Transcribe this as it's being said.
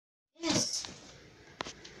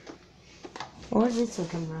Where's this one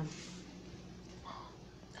come from?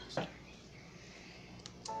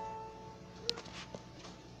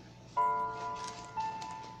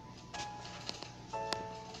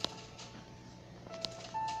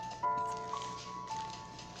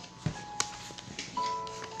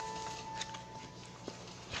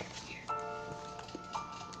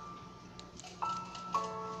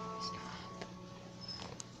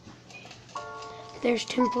 There's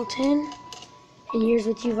Templeton, and here's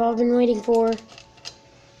what you've all been waiting for.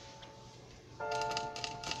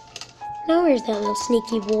 Now where's that little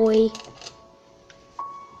sneaky boy?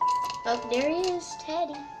 Oh, there he is,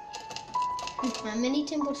 Teddy. My mini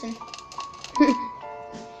Templeton.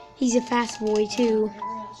 He's a fast boy too.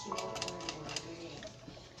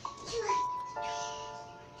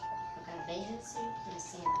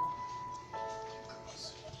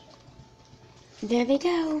 There they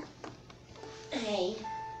go. Hey.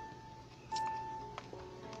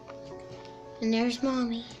 And there's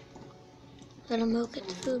Mommy. Little milk at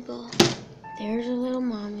the food bowl. There's a little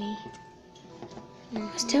mommy.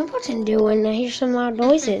 What's Templeton doing? I hear some loud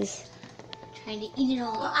noises. Trying to eat it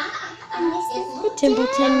all. Well,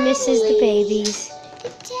 Templeton misses the babies.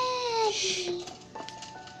 Daddy.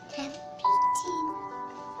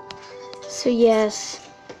 So yes,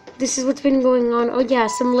 this is what's been going on. Oh yeah,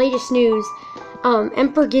 some latest news.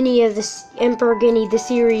 Emperor Guinea the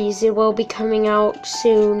series, it will be coming out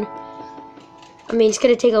soon. I mean, it's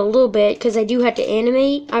gonna take a little bit because I do have to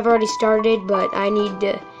animate. I've already started, but I need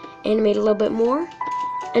to animate a little bit more.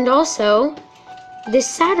 And also, this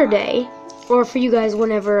Saturday, or for you guys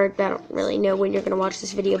whenever, I don't really know when you're gonna watch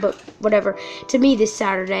this video, but whatever. To me, this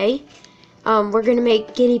Saturday, we're gonna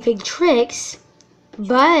make guinea pig tricks,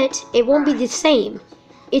 but it won't be the same.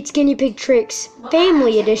 It's Guinea Pig Tricks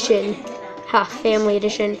Family Edition. Ha, Family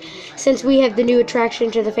Edition. Since we have the new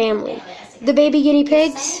attraction to the family. The baby guinea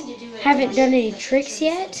pigs haven't done any tricks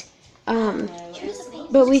yet,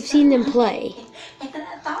 but we've seen them play. And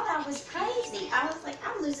I thought I was crazy. I was like,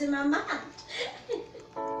 I'm losing my mind.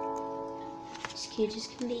 As cute as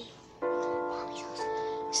can be.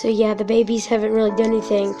 So yeah, the babies haven't really done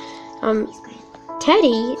anything.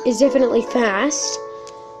 Teddy is definitely fast.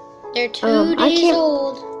 They're 2 days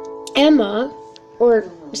old. Emma, or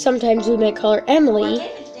sometimes we might call her Emily,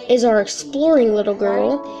 is our exploring little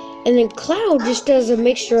girl. And then Cloud just does a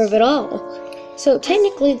mixture of it all. So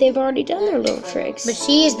technically they've already done their little tricks. But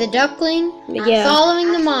she is the duckling, yeah.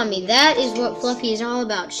 following the mommy. That is what Fluffy is all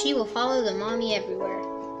about. She will follow the mommy everywhere.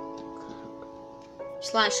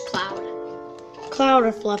 / Cloud. Cloud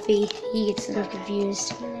or Fluffy, he gets them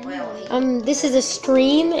confused. This is a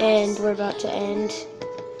stream and we're about to end.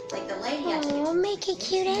 Like the lady I took Oh, make a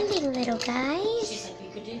cute ending, little guys. She's like, you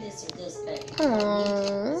could do this or this, but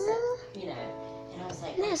Aww. you know. And I was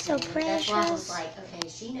like, That's so okay. That's why I was precious. like, okay,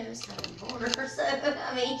 she knows how to order, so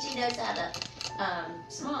I mean, she knows how to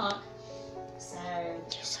talk. So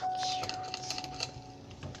You're so cute.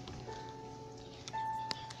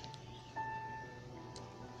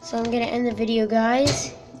 So I'm gonna end the video,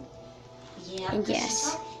 guys. yeah. And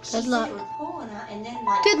yes, Good luck. And then,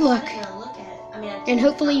 like, Good luck. I didn't look at it. I mean, I And did,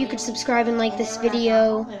 hopefully you but could I subscribe and like and this then when I got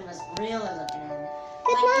video. home and was really looking at it.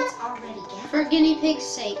 Good Like, luck. it's already gathered. For guinea pig's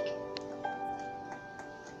sake.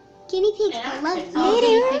 Guinea pigs And I love couldn't guinea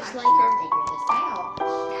figure pigs like her. this out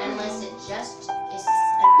unless it just is.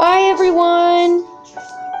 Bye everyone!